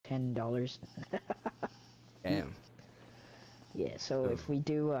$10. Damn. Yeah, so if we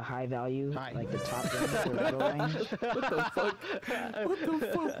do a high value, like the top range or the low range. What the fuck? What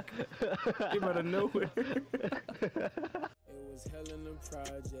the fuck? Came out of nowhere. It was hell in the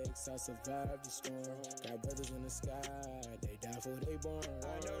projects, I survived the storm. Got brothers in the sky, they die for they born.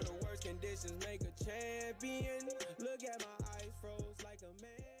 I know the worst conditions make a champion. Look at my eyes froze like a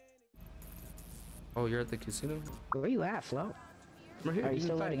man. Oh, you're at the casino? Where you at, Flo? Right here. Are you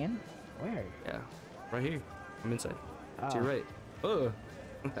still letting in? Where? Yeah, right here. I'm inside. To your right. Oh.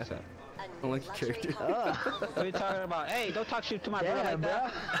 I don't like the character. What are you talking about? Hey, don't talk shit to my brother like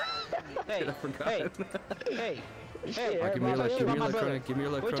that. Hey, I forgot. hey. Give me your electronic. Give me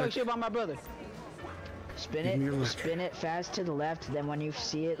your What you talking electronic. shit about my brother? Spin it fast to the left, then when you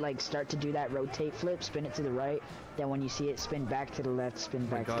see it like start to do that rotate flip, spin it to the right, then when you see it spin back to the left, spin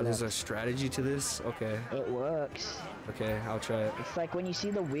back to the left. There's a strategy to this? Okay. It works. Okay, I'll try it. It's like when you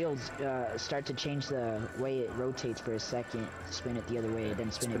see the wheels start to change the way it rotates for a second, spin it the other way, then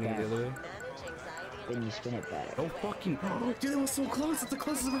spin it back. The other way? Then you spin it back. Oh fucking! Oh, dude, that was so close. It's the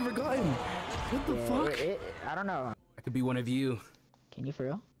closest I've ever gotten. What the fuck? I don't know. I could be one of you. Can you for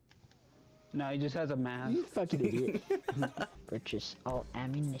real? No, he just has a mask. You fucking idiot. Purchase all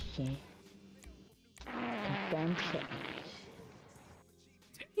ammunition. Confirm check.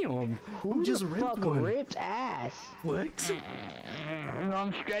 Damn. Who just the ripped fuck one. ripped ass? What?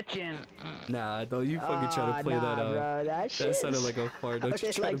 I'm stretching. Nah, don't you fucking try to play that out. Bro, that sounded like a fart. Don't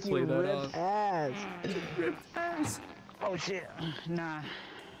you try to play that out. Ass. Ripped ass. Oh shit. Nah.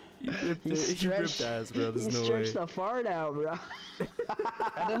 You ripped ass, bro. There's no way. You stretched the fart out, bro.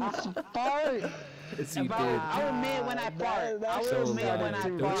 I didn't fart. Yes, you did. I will admit when I fart. I will admit when I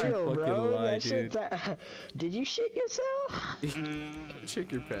Don't you fart. fucking lie, dude. Did you shit yourself?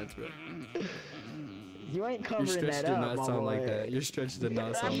 Check your pants, bro. You ain't Your covering stretch that did up, not my sound boy. like that. Your stretch did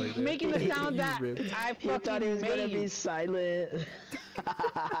not sound like that. I'm making the sound that I You thought fucking he was gonna be made. silent.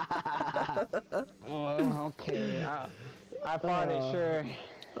 Oh, okay. I farted, sure.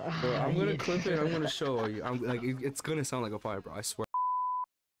 Bro, I'm gonna clip it. I'm gonna show you. I'm like, it's gonna sound like a fire, bro. I swear.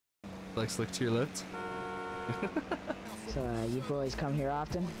 Like, slick to your left. So, you boys come here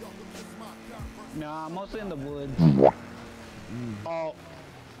often? No, I'm mostly in the woods. Oh.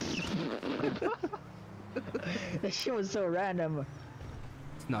 That shit was so random.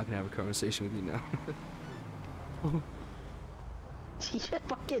 Not gonna have a conversation with you now. Did you just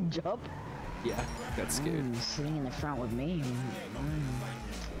fucking jump? Yeah, got scared. Sitting in the front with me.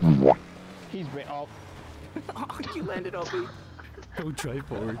 He's oh. Oh, you landed on me. Don't drive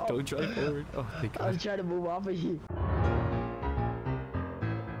forward. Don't drive forward. Oh, thank I was God. trying to move off of you.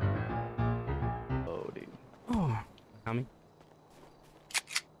 Oh, dude. Oh, Tommy.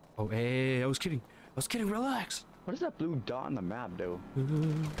 Oh, hey, I was kidding. I was kidding. Relax. What does that blue dot on the map do?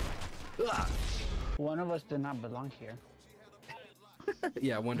 One of us did not belong here.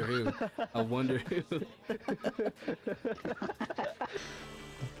 Yeah, I wonder who. I wonder who.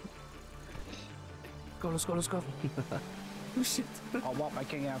 Go, let's go, let's go. Oh shit. Oh, well, I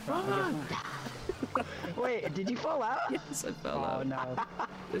can't get out front. I guess not. Wait, did you fall out? Yes, I fell Oh out. no.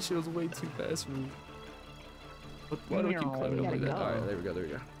 That shit was way too fast for me. Why do we keep climbing over that? Alright, there we go, there we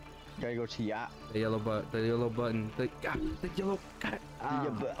go. Gotta go to yacht. The yellow button. The yellow. Got it. Don't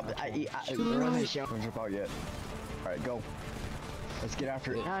jump out yet. Alright, go. Let's get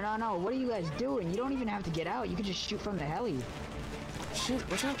after it. No. What are you guys doing? You don't even have to get out. You can just shoot from the heli. Shit,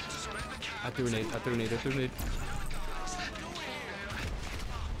 watch out. I threw a nade. Just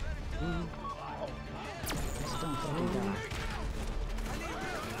don't fucking die.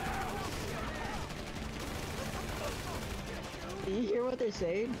 Do you hear what they're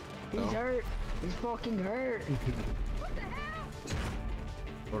saying? He's hurt. He's fucking hurt.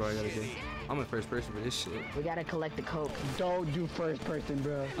 What do I gotta do? I'm in first person for this shit. We gotta collect the coke. Don't do first person,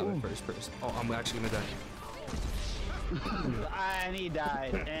 bro. I'm in first person. Oh, I'm actually gonna die. And he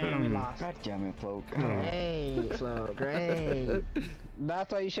died, and we lost. God damn it, Flo. Hey, Flo, great.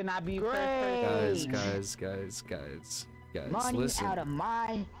 That's why you should not be first Guys, Money listen. out of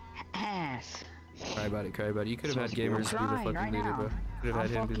my ass. Cry about it. You could have had Gamerz be the fucking right leader, now. bro. Could have had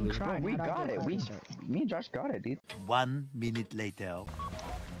him be the leader. Crying. We How'd I got get it. caught? Me and Josh got it, dude. 1 minute later.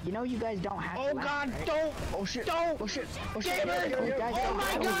 You know you guys don't have Oh to god, land, right? don't! Oh shit. Don't! Oh shit. Oh shit. Gamerz! You guys Oh don't my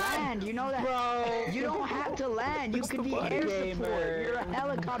have to God! land. You know that? Bro! You don't have to land. You could be air support. Gamerz. You're a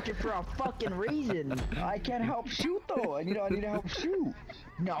helicopter for a fucking reason. I can't help shoot though. I need to help shoot.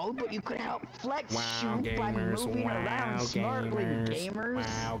 No, but you could help flex Wow, shoot by gamers. moving Wow, around smartly, gamers.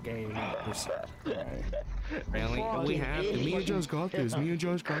 Wow, gamers. Right. Really? We have to. Me and Josh got this. Me and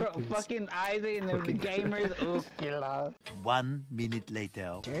Josh got this. Fucking Isaac and the gamers. Oh, killer. 1 minute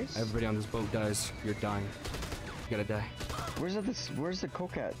later. Everybody on this boat dies. You're dying. You gotta die. Where's the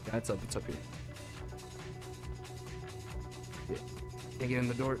coke at? That's up. It's up here. Yeah. Can't get in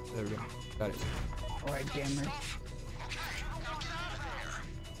the door. There we go. Got it. Alright, gamers.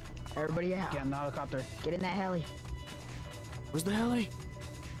 Everybody out. Get in the helicopter. Get in that heli. Where's the heli?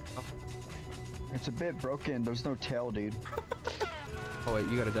 It's a bit broken. There's no tail, dude. Oh wait,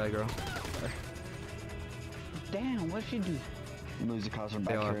 you gotta die, girl. Damn, what'd she do? Lose the costume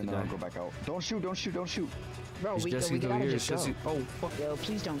back They all here have and to then I'll die. go back out. Don't shoot, don't shoot, don't shoot. Bro, Is we Jesse still gotta here? just Is go. Jesse? Oh fuck. Yo,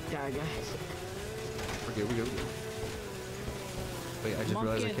 please don't die, guys. We're good. We're good. Wait, I just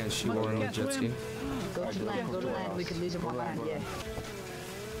realized I can't shoot while we're on the jet ski. Go to land, go to land. We could lose him on land, yeah.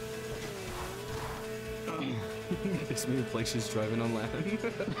 It's me like she's driving on land.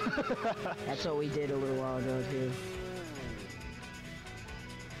 That's what we did a little while ago, too.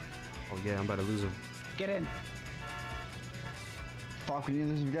 Oh yeah, I'm about to lose him. Get in. Fuck, we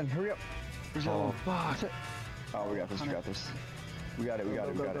need this again. Hurry up. Where's the other Oh one? fuck. That's it. Oh, we got this, we got this. We got it, we got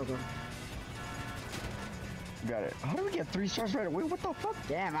it, we got it. We got it. How did we get 3 stars right away? What the fuck?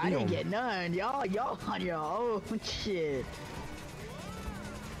 Damn, I didn't get none. Y'all on your own shit.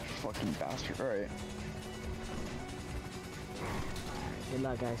 Fucking bastard. Alright. Good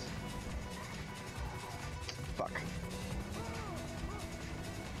luck, guys. Fuck.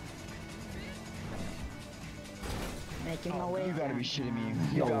 Making my way. You gotta be shitting me.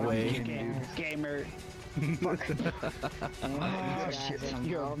 You No gotta way. be kidding me, dude. Gamer. Oh shit.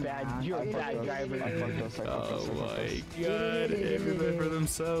 You're a bad I driver. fucked us, I fucked us, I Oh fucked us. my god, everybody for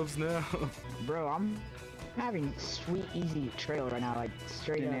themselves now. Bro, I'm having sweet, easy trail right now. Like,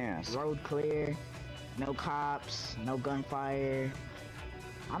 straight up, Ass. road clear, no cops, no gunfire.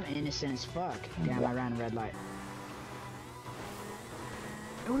 I'm innocent as fuck. Damn, I ran a red light.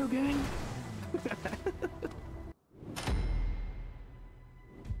 Hello, gang.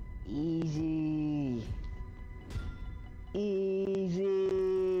 Easy.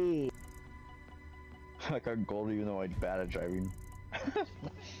 Easy. I got gold even though I'm bad at driving.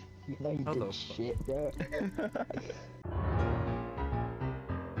 You know you Hello. did shit, bro.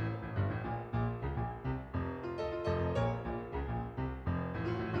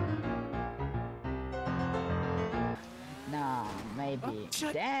 Nah, maybe. Oh,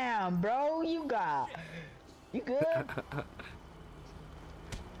 shit. Damn, bro, you good?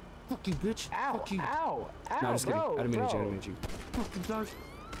 Fuck you, bitch. Ow, Fuck you. ow, ow, No, I'm just kidding. bro, I didn't mean to bro. judge you. Fucking dog.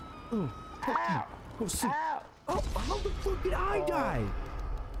 Oh, fuck Ow, you. Oh, shit. ow. Oh, how the fuck did I die?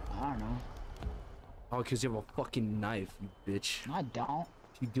 I don't know. Oh, because you have a fucking knife, you bitch. I don't.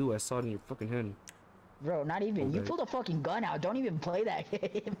 If you do, I saw it in your fucking hand. Bro, not even. You Okay. pulled a fucking gun out. Don't even play that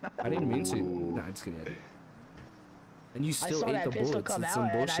game. I didn't mean to. Nah, I'm just kidding. And you I still saw ate that the pistol bullets. come It's out some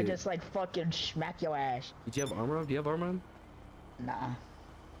and bullshit. I just like fucking smack your ass. Did you have armor on? Do you have armor on? Nah.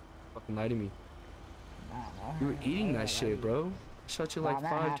 Fucking lie to me. Nah, You were eating that shit, bro. I shot you Well, like I'm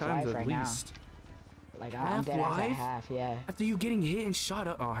at 5 half times life at right now. least. Like I'm dead Half at life? half, yeah. After you getting hit and shot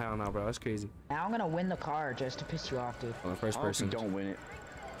up. Oh, hell no, bro. That's crazy. Now I'm gonna win the car just to piss you off, dude. Oh, first I hope you person. don't win it.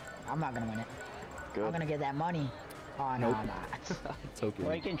 I'm not gonna win it. Good. I'm gonna get that money. Oh, no, Nope. I'm not. It's okay.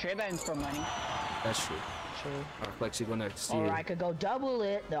 Well, you can trade that in for money. That's true. True. Alright, Flex, you go next. Or Yeah. I could go double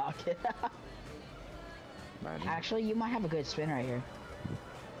it. No, I'm kidding. Imagine. Actually, you might have a good spin right here.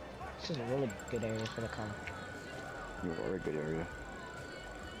 This is a really good area for the car. You're a very good area.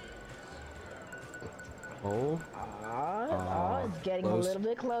 Oh, It's getting close. a little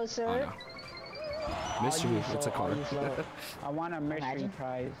bit closer. I know. Mystery. you It's a slow, car. you slow. I want a mystery Imagine.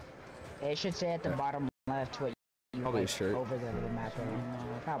 prize. It should say at the bottom left what you Probably a like, shirt. over the map.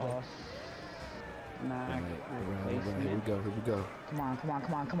 Probably. Nah, Alright, here we go. Here we go. Come on, come on,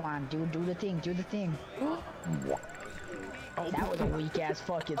 come on, come on. Do the thing, do the thing. That was a weak ass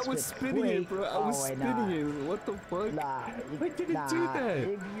fucking I was spin. spinning Wait. it, bro. I was Oh, wait, spinning it. What the fuck? Nah. I didn't do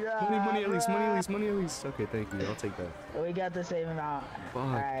that. Money at least. Money at least. Money at least. Okay, thank you. I'll take that. We got the same amount. Fuck,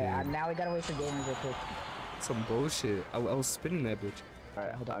 Alright, dude. now we gotta wait for Gamerz real quick. Some bullshit. I was spinning that bitch.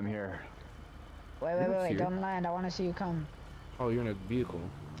 Alright, I'm here. Wait, Here. don't land. I wanna see you come. Oh, you're in a vehicle.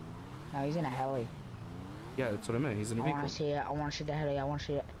 No, he's in a heli. Yeah, that's what I meant. He's in a I vehicle. wanna see it. I wanna see the heli. I wanna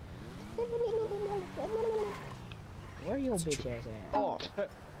see it. Where your bitch ass at? Oh,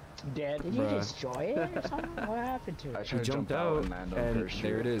 dead. Did you Bruh. destroy it or something? What happened to I it? tried to jumped jump out out, and land on and parachute,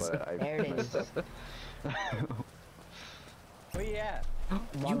 there it is. but I- There it is. Where you at? You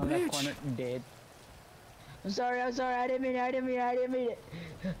One on that bitch. corner, dead. I'm sorry, I didn't mean it.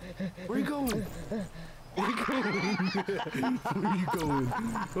 Where you going? Where you going? Where you going?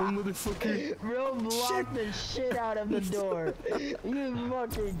 Oh, motherfucker. Bro, block the shit out of the door. You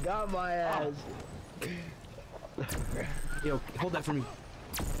fucking got my ass. Yo, hold that for me.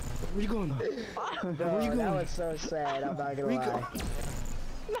 Where you going? Bro, Where you going? that was so sad, I'm not gonna lie.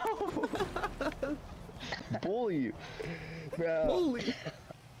 No! Bully you. Bro. Holy.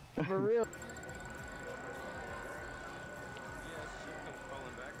 For real.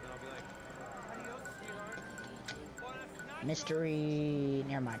 Mystery.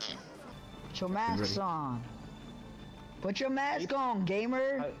 Never mind. Put your mask on. Put your mask on,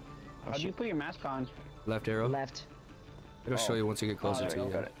 gamer. How do you put your mask on? Left arrow. Left. It'll show you once you get closer to you.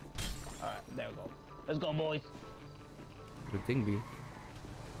 Alright, there we go. Let's go, boys. The thing be.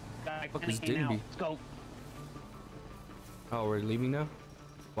 Fuck this didn't be. Let's go. Oh, we're leaving now?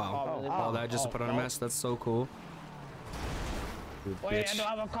 Wow. Oh, that just to put on a mask. That's so cool. You Wait, bitch. I don't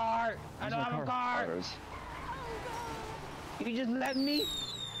have a car. I don't have a car. You just let me.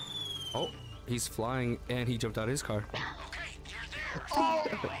 Oh, he's flying and he jumped out of his car. Oh!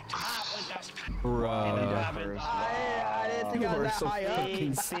 Bruh. I didn't think I was that so high up.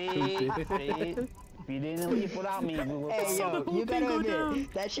 fucking stupid. If you didn't leave without me, we would. Hey, yo, you gotta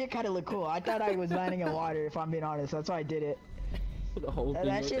admit, that shit kinda looked cool. I thought I was landing in water, if I'm being honest. That's why I did it. The whole thing.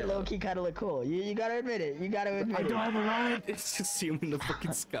 That shit low-key kinda looked cool. You gotta admit it. You gotta admit it. have a ride. It's just see him in the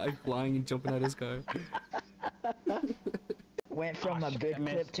fucking sky flying and jumping out of his car. Went from a good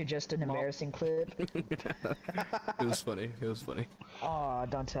clip to just an embarrassing clip. It was funny. It was funny. Oh,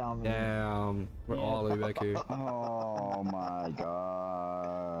 don't tell me. Damn. We're all the way back here. Oh my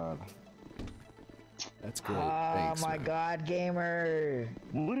god. That's great. Oh Thanks, my man. god, gamer.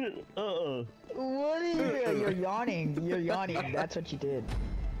 What is, What are you? You're yawning. You're yawning. That's what you did.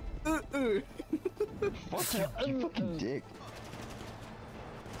 you fucking dick.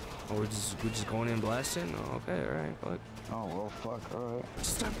 Oh, we're just going in blasting? Oh, okay, alright, fuck. Oh, well, fuck, alright.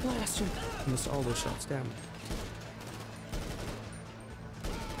 Just start blasting. Missed all those shots, damn.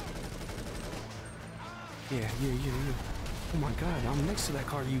 Yeah. Oh my god, I'm next to that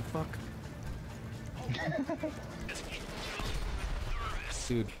car, you fuck.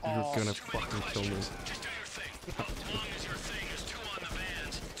 Dude, you're gonna fucking kill me.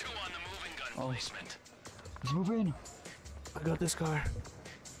 Oh, let's move in. I got this car.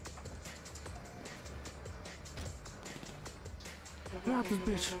 Not this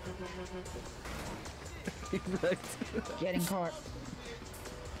bitch. He wrecked. Getting caught.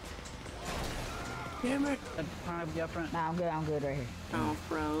 Damn it. Can be up front? Nah, I'm good right here.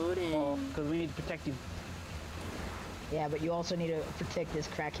 Off-roading. Oh, because we need to protect you. Yeah, but you also need to protect this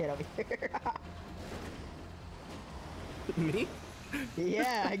crackhead over here. Me?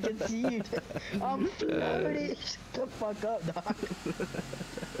 Yeah, I can see you. I'm floating. Shut the fuck up, dog.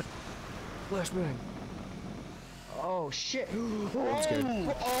 Flashbang. Oh shit. I'm scared.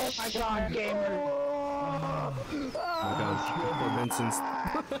 Oh my god, gamer. Oh my god. Poor Vincent's.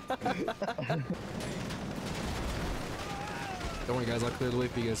 Don't worry, guys. I'll clear the way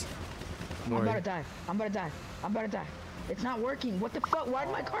for you guys. Don't I'm worry. about to die. It's not working. What the fuck? Why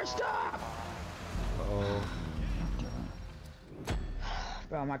did my car stop? Uh-oh.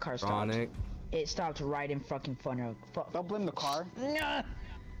 Bro, my car stopped. Sonic. It stopped right in fucking front of. Don't blame the car. Nah.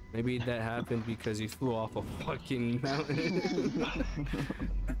 Maybe that happened because you flew off a fucking mountain.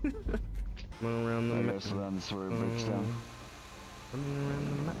 Running around the I mountain. guess that's where it breaks down. Running around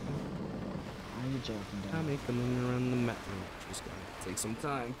the mountain. Are you joking, I'm dog? coming around the mountain. Just gonna take some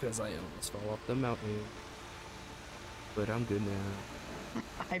time because I almost fell off the mountain. But I'm good now.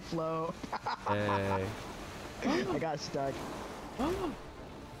 I float. Hey. I got stuck.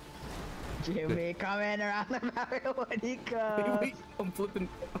 Jimmy coming around the mountain when he comes. Wait, I'm flipping.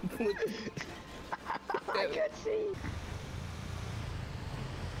 I could see.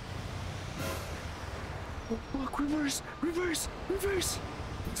 Oh, fuck, reverse. Guys.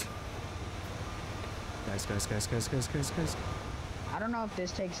 I don't know if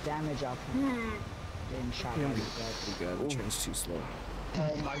this takes damage off of getting shot by these guys. God, the train's too slow.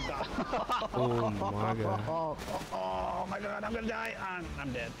 Oh my god. Oh my god. Oh my god, I'm gonna die.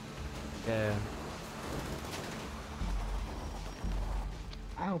 I'm dead. Yeah.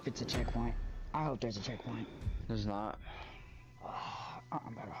 I hope it's a checkpoint. I hope there's a checkpoint. There's not. I'm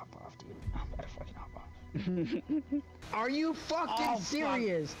about to hop off, dude. I'm about to fucking hop off. Are you fucking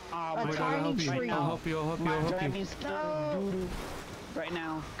serious? Oh A my tiny god, tree. I'll help you. My driving skill doo-doo right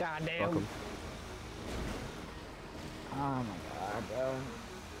now. God damn. Welcome. Oh my god, bro.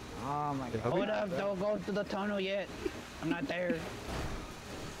 Oh my god. Hold up, don't go to the tunnel yet. I'm not there.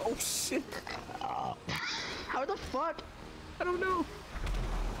 Oh shit. How the fuck? I don't know.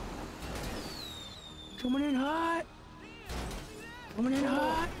 Coming in hot. Coming in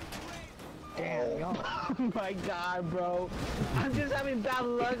hot. Damn, yo. Oh my god, bro. I'm just having bad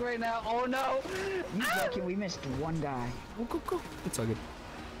luck right now. Oh no. You fucking, we missed one guy. Go. It's all good.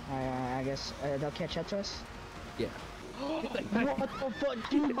 I guess they'll catch up to us. Yeah. What the fuck,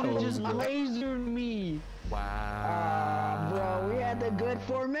 dude? You just lasered me. Wow. Bro, we had the good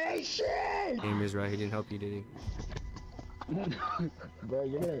formation. Gamerz right. He didn't help you, did he? Bro,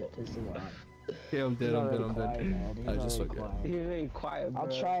 you're gonna piss him off. Yeah, I'm dead. I'm dead. I just fucking. forgot. You're very quiet, bro.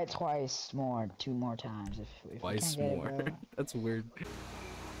 I'll try it twice more, 2 more times if Twice we can't more. get it, bro. That's weird.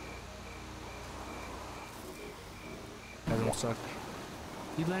 I don't suck.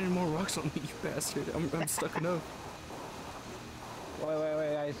 You landed more rocks on me, you bastard. I'm stuck enough.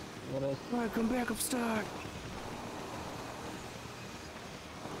 Wait, guys. What else? Alright, come back. I'm stuck.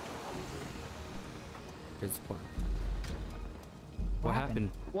 Here's the plan. What happened?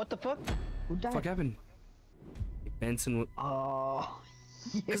 What the fuck? Who died? What the fuck happened? Benson. Oh,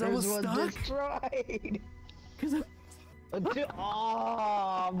 Cause I was stuck. Destroyed. Cause I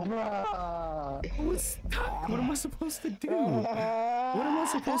Oh, bro. was stuck. What am I supposed to do? What am I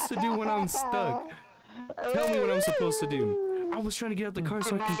supposed to do when I'm stuck? Tell me what I'm supposed to do. I was trying to get out the car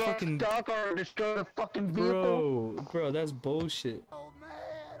so I can fucking. Stuck or destroy the fucking vehicle. Bro, that's bullshit. Oh man,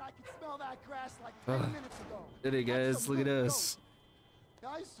 I can smell that grass like 10 minutes ago. Did it, guys? Look at us.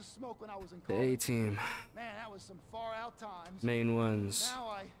 I used to smoke when I was in The college. A-team. Man, that was some far out times. Main ones. Now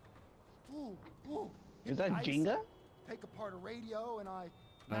I, ooh, Is that ice, Jenga? Take apart a radio and I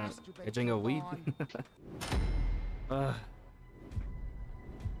masturbate. A Jenga weed?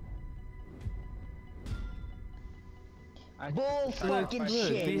 Bull fucking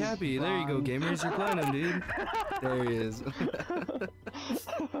shit. Be happy. There you go, Gamerz. You're playing him, dude. There he is.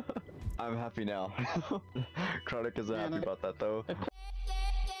 I'm happy now. Chronic isn't happy about that though.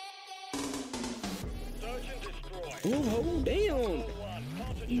 Oh, damn.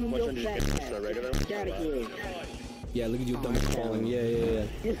 Yeah, look at you dumb falling. Yeah.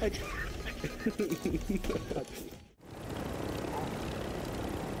 Yo,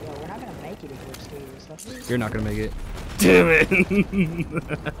 we're not gonna make it if we're scared. You're not gonna make it. Damn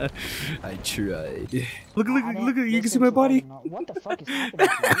it! I tried. Look! You can see my body. What the fuck is happening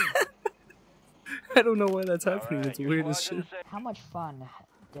to you? I don't know why that's happening. It's weird as shit. How much fun?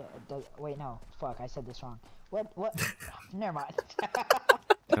 Wait, no. Fuck, I said this wrong. What? Never mind.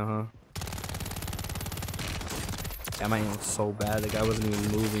 Yeah, my aim was so bad. The guy wasn't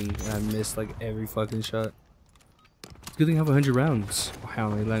even moving, and I missed like every fucking shot. Good thing I have 100 rounds. Oh hell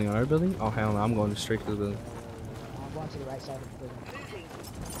no! You landing on our building? Oh hell no! I'm going straight to the building. I'm going to the right side of the building.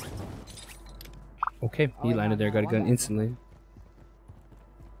 Okay, he landed there. Got a gun instantly.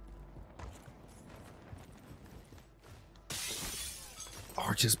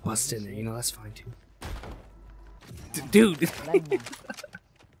 Or just bust in there. You know that's fine too. Dude.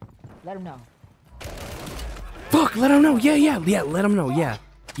 Let him know. Fuck! Let him know. Yeah. Let him know. Yeah.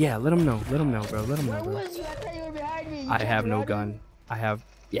 Let him know, bro. Let him know, bro. Where was you? I thought you were behind me. I have no gun. I have.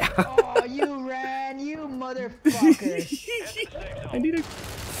 Yeah. Oh, you ran, you motherfucker. I need a.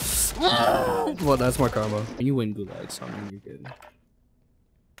 Well, that's more karma. You win gulag, so I mean you're good.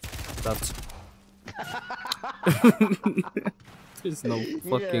 That's. There's no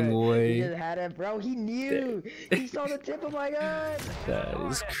fucking way. He just had it, bro. He knew. He saw the tip of my gun. That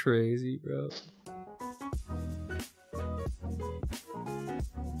is crazy, bro.